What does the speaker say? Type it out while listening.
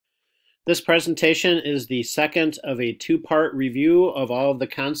This presentation is the second of a two-part review of all of the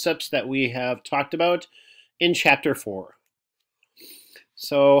concepts that we have talked about in Chapter 4.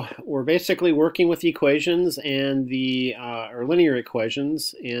 So we're basically working with the equations and or linear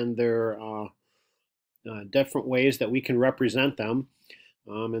equations and their different ways that we can represent them.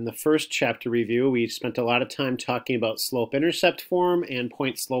 In the first chapter review, we spent a lot of time talking about slope-intercept form and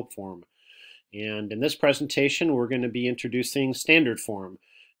point-slope form. And in this presentation, we're going to be introducing standard form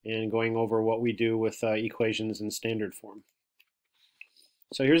and going over what we do with equations in standard form.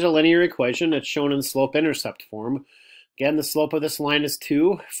 So here's a linear equation. It's shown in slope-intercept form. Again, the slope of this line is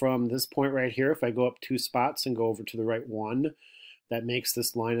 2 from this point right here. If I go up 2 spots and go over to the right 1, that makes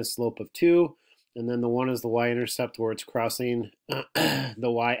this line a slope of 2. And then the 1 is the y-intercept where it's crossing the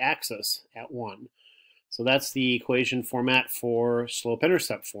y-axis at 1. So that's the equation format for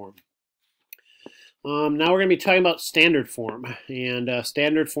slope-intercept form. Now we're going to be talking about standard form. And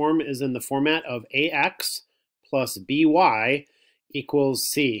standard form is in the format of ax plus by equals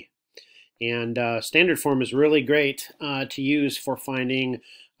c. And standard form is really great to use for finding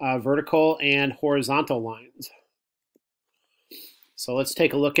vertical and horizontal lines. So let's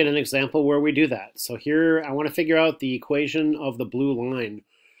take a look at an example where we do that. So here I want to figure out the equation of the blue line.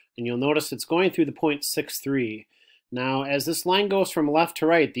 And you'll notice it's going through the point 6, 3. Now, as this line goes from left to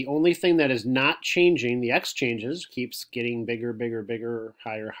right, the only thing that is not changing, the x changes, keeps getting bigger, bigger, bigger,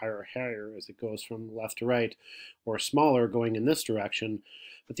 higher, higher, higher as it goes from left to right, or smaller going in this direction.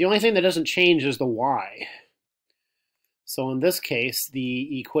 But the only thing that doesn't change is the y. So in this case,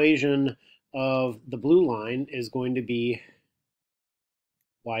 the equation of the blue line is going to be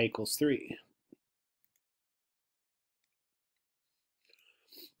y equals 3.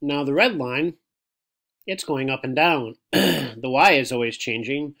 Now the red line, it's going up and down. The y is always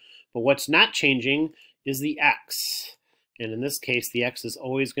changing, but what's not changing is the x. And in this case, the x is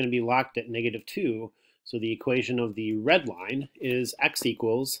always going to be locked at -2. So the equation of the red line is x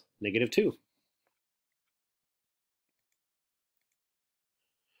equals -2.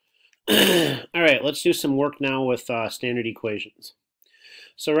 All right, let's do some work now with standard equations.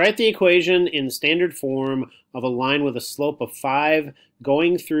 So write the equation in standard form of a line with a slope of 5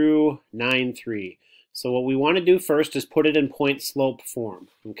 going through 9, 3. So what we want to do first is put it in point-slope form,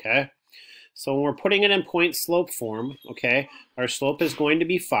 okay? So when we're putting it in point-slope form, okay, our slope is going to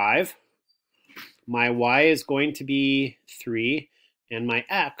be 5, my y is going to be 3, and my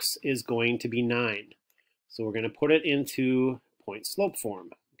x is going to be 9. So we're going to put it into point-slope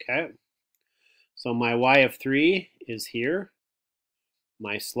form, okay? So my y of 3 is here,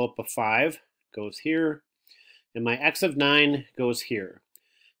 my slope of 5 goes here, and my x of 9 goes here.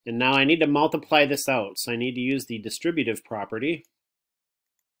 And now I need to multiply this out. So I need to use the distributive property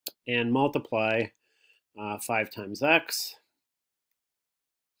and multiply 5 times x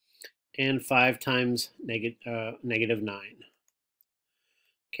and 5 times -9.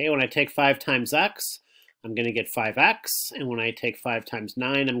 Okay, when I take 5 times x, I'm going to get 5x. And when I take 5 times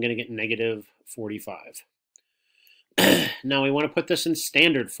 9, I'm going to get -45. Now we want to put this in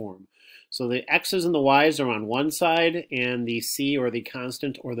standard form. So the x's and the y's are on one side, and the c, or the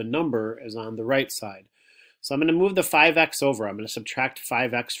constant, or the number, is on the right side. So I'm going to move the 5x over. I'm going to subtract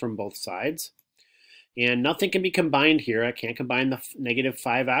 5x from both sides. And nothing can be combined here. I can't combine the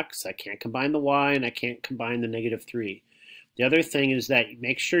 -5x, I can't combine the y, and I can't combine the -3. The other thing is that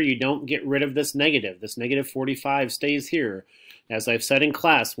make sure you don't get rid of this negative. This -45 stays here. As I've said in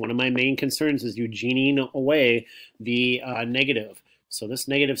class, one of my main concerns is eugening away the negative. So this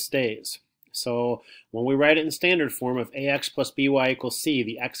negative stays. So when we write it in standard form of ax plus by equals c,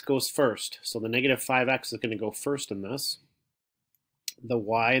 the x goes first. So the -5x is going to go first in this. The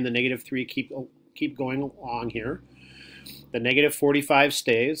y and the -3 keep going along here. The -45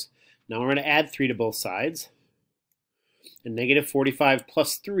 stays. Now we're going to add 3 to both sides. And -45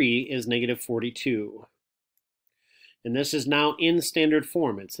 plus 3 is -42. And this is now in standard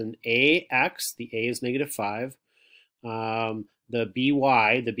form. It's an ax, the a is -5. The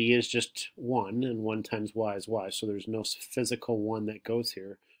by, the b is just 1, and 1 times y is y, so there's no physical 1 that goes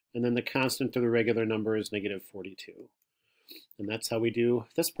here. And then the constant of the regular number is -42. And that's how we do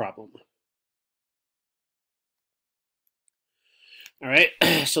this problem. All right,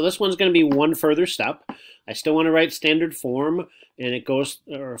 so this one's going to be one further step. I still want to write standard form, and it goes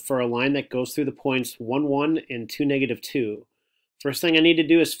for a line that goes through the points 1, 1, and 2, -2. First thing I need to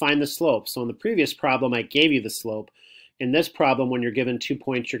do is find the slope. So in the previous problem, I gave you the slope. In this problem, when you're given 2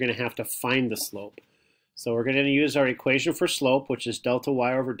 points, you're going to have to find the slope. So we're going to use our equation for slope, which is delta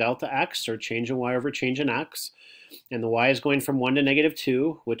y over delta x, or change in y over change in x. And the y is going from 1 to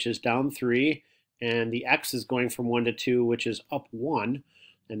 -2, which is down 3. And the x is going from 1 to 2, which is up 1.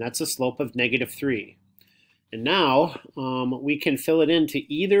 and that's a slope of -3. And now we can fill it into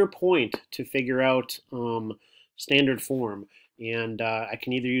either point to figure out standard form. And I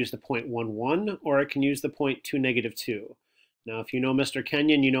can either use the point 1, 1, or I can use the point 2, -2. Now, if you know Mr.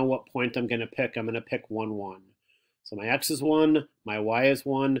 Kenyon, you know what point I'm going to pick. I'm going to pick 1, 1. So my x is 1, my y is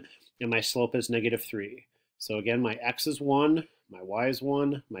 1, and my slope is -3. So again, my x is 1, my y is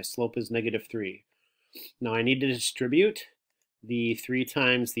 1, my slope is -3. Now I need to distribute the 3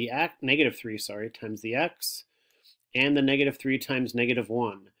 times the x, -3, sorry, times the x, and the -3 times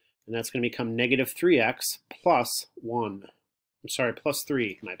 -1. And that's going to become -3x plus 1. I'm sorry, plus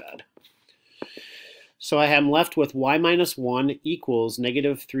 3, my bad. So I am left with y minus 1 equals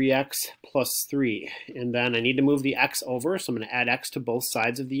 -3x plus 3. And then I need to move the x over, so I'm going to add x to both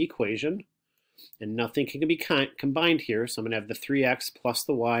sides of the equation. And nothing can be combined here, so I'm going to have the 3x plus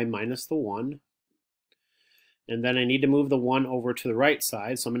the y minus the 1. And then I need to move the 1 over to the right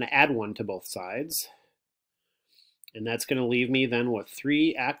side, so I'm going to add 1 to both sides. And that's going to leave me then with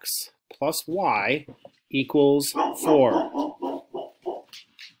 3x plus y equals 4.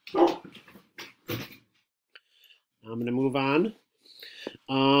 I'm going to move on.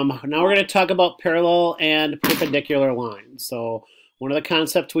 Now we're going to talk about parallel and perpendicular lines. So one of the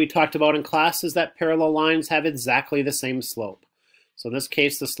concepts we talked about in class is that parallel lines have exactly the same slope. So in this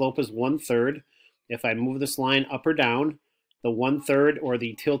case, the slope is 1/3. If I move this line up or down, the 1/3 or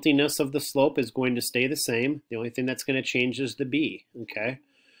the tiltiness of the slope is going to stay the same. The only thing that's going to change is the b. Okay.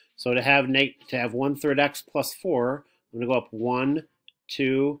 So to have 1/3 x plus 4, I'm going to go up 1,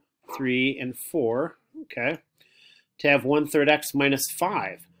 2, 3, and 4. Okay. To have 1/3 x minus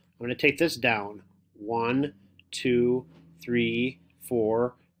 5, I'm going to take this down. 1, 2, 3,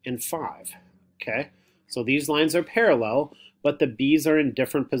 4, and 5. Okay. So these lines are parallel, but the b's are in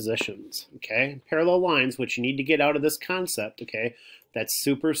different positions. Okay. Parallel lines, which you need to get out of this concept, okay, that's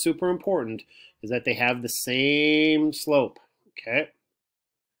super, super important, is that they have the same slope. Okay.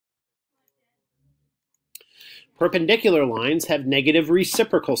 Perpendicular lines have negative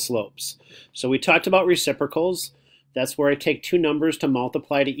reciprocal slopes. So we talked about reciprocals. That's where I take two numbers to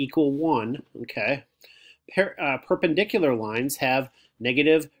multiply to equal 1. Okay. Perpendicular lines have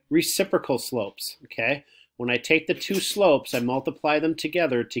negative reciprocal slopes. Okay. When I take the two slopes, I multiply them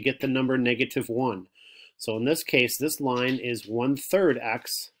together to get the number -1. So in this case, this line is 1/3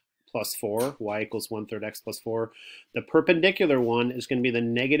 x plus 4. Y equals 1/3 x plus 4. The perpendicular one is going to be the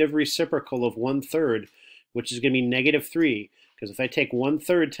negative reciprocal of 1/3, which is going to be -3. Because if I take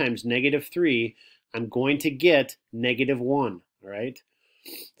 1/3 times -3, I'm going to get -1. All right.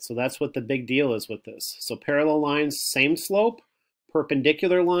 So that's what the big deal is with this. So parallel lines, same slope.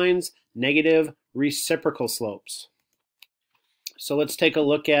 Perpendicular lines, negative reciprocal slopes. So let's take a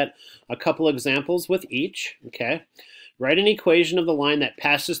look at a couple examples with each. Okay. Write an equation of the line that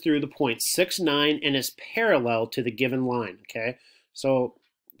passes through the point 6, 9 and is parallel to the given line. Okay. So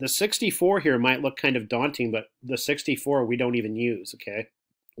the 64 here might look kind of daunting, but the 64 we don't even use. Okay.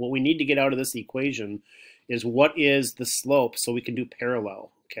 What we need to get out of this equation is what is the slope so we can do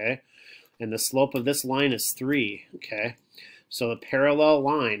parallel. Okay. And the slope of this line is 3. Okay. So the parallel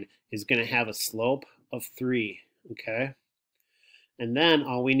line is going to have a slope of 3. Okay. And then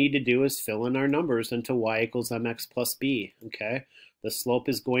all we need to do is fill in our numbers into y equals mx plus b. Okay. The slope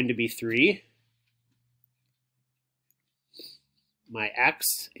is going to be 3. My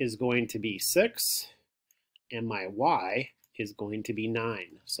x is going to be 6. And my y is going to be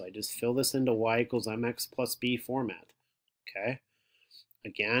 9. So I just fill this into y equals mx plus b format. Okay.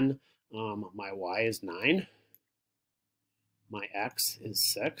 Again, my y is 9. My x is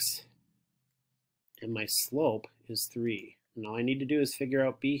 6. And my slope is 3. And all I need to do is figure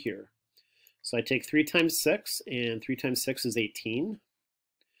out b here. So I take 3 times 6, and 3 times 6 is 18.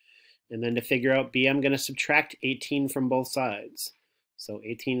 And then to figure out b, I'm going to subtract 18 from both sides. So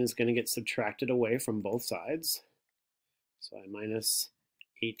 18 is going to get subtracted away from both sides. So I minus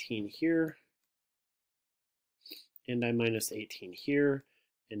 18 here, and I minus 18 here,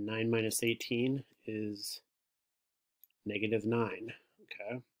 and 9 minus 18 is -9.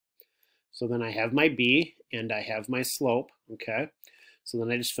 Okay. So then I have my b, and I have my slope. Okay. So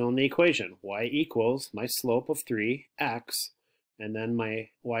then I just fill in the equation. Y equals my slope of 3x, and then my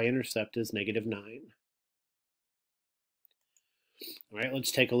y-intercept is -9. All right,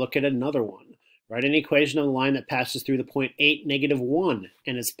 let's take a look at another one. Write an equation of the line that passes through the point 8, -1,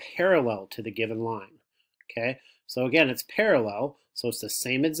 and is parallel to the given line. Okay, so again, it's parallel, so it's the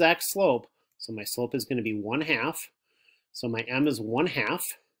same exact slope. So my slope is going to be 1/2. So my m is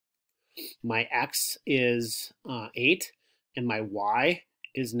 1/2. My x is 8, and my y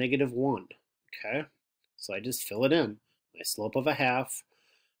is -1. Okay, so I just fill it in. My slope of 1/2,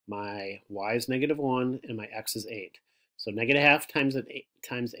 my y is -1, and my x is 8. So -1/2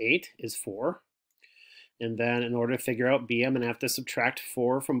 times 8 is 4. And then in order to figure out b, I'm going to have to subtract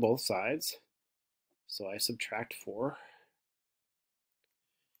 4 from both sides. So I subtract 4.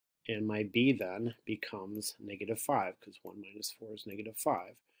 And my b then becomes -5, because 1 minus 4 is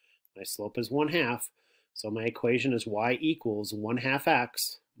 -5. My slope is 1/2, so my equation is y equals 1/2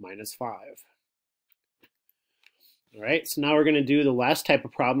 x minus 5. All right, so now we're going to do the last type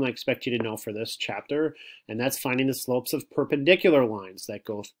of problem I expect you to know for this chapter, and that's finding the slopes of perpendicular lines that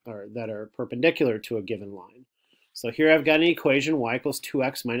are perpendicular to a given line. So here I've got an equation, y equals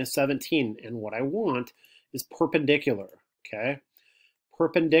 2x minus 17, and what I want is perpendicular, okay?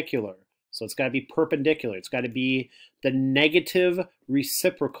 Perpendicular. So it's got to be perpendicular. It's got to be the negative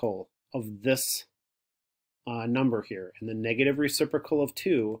reciprocal of this number here. And the negative reciprocal of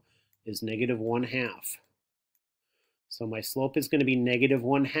 2 is -1/2. So my slope is going to be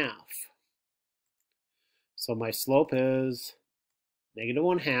 -1/2. So my slope is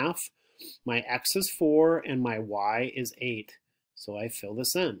 -1/2. My x is 4 and my y is 8. So I fill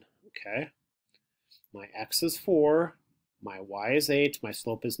this in, okay? My x is 4. My y is 8. My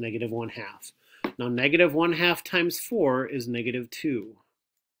slope is -1/2. Now, -1/2 times 4 is -2.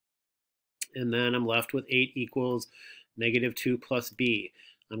 And then I'm left with 8 equals -2 plus b.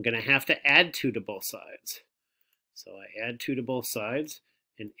 I'm going to have to add 2 to both sides. So I add 2 to both sides,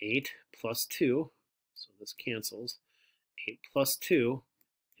 and 8 plus 2, so this cancels. 8 plus 2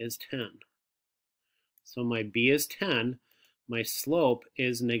 is 10. So my b is 10. My slope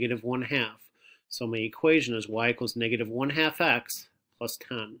is -1/2. So my equation is y equals -1/2 x plus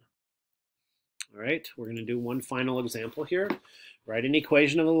 10. All right, we're going to do one final example here. Write an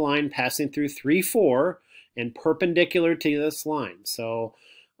equation of a line passing through 3, 4 and perpendicular to this line. So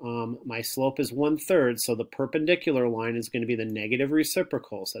my slope is 1/3, so the perpendicular line is going to be the negative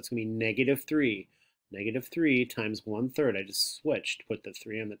reciprocal. So that's going to be -3. -3 times 1/3. I just switched, put the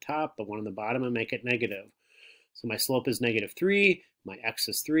 3 on the top, the 1 on the bottom, and make it negative. So my slope is -3, my x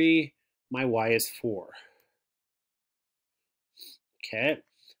is 3, my y is 4. Okay,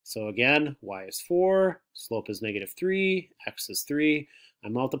 so again, y is 4, slope is -3, x is 3. I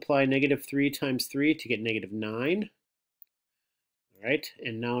multiply -3 times 3 to get -9. All right,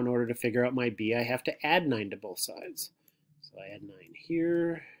 and now in order to figure out my b, I have to add 9 to both sides. So I add 9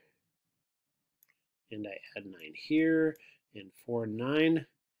 here, and I add 9 here, and 4 and 9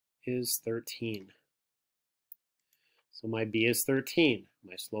 is 13. So my b is 13.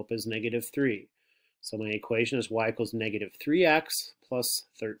 My slope is -3. So my equation is y equals -3x plus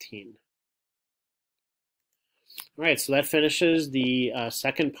 13. All right, so that finishes the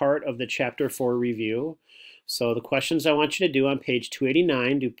second part of the Chapter 4 review. So the questions I want you to do on page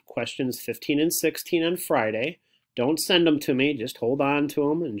 289, do questions 15 and 16 on Friday. Don't send them to me, just hold on to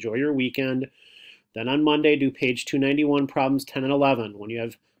them, enjoy your weekend. Then on Monday, do page 291, problems 10 and 11. When you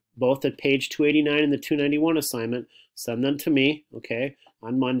have both the page 289 and the 291 assignment, send them to me, okay,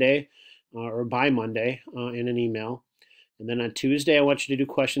 on Monday or by Monday in an email. And then on Tuesday, I want you to do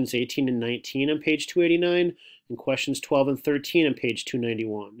questions 18 and 19 on page 289 and questions 12 and 13 on page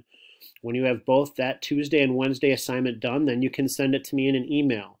 291. When you have both that Tuesday and Wednesday assignment done, then you can send it to me in an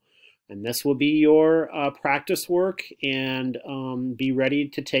email. And this will be your practice work, and be ready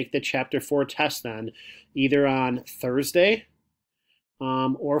to take the Chapter 4 test then, either on Thursday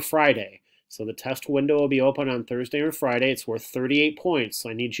or Friday. So the test window will be open on Thursday or Friday. It's worth 38 points. So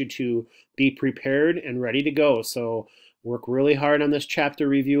I need you to be prepared and ready to go. So work really hard on this chapter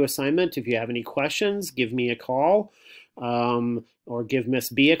review assignment. If you have any questions, give me a call or give Miss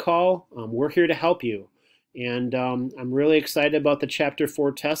B a call. We're here to help you. And I'm really excited about the Chapter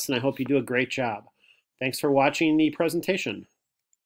 4 test, and I hope you do a great job. Thanks for watching the presentation.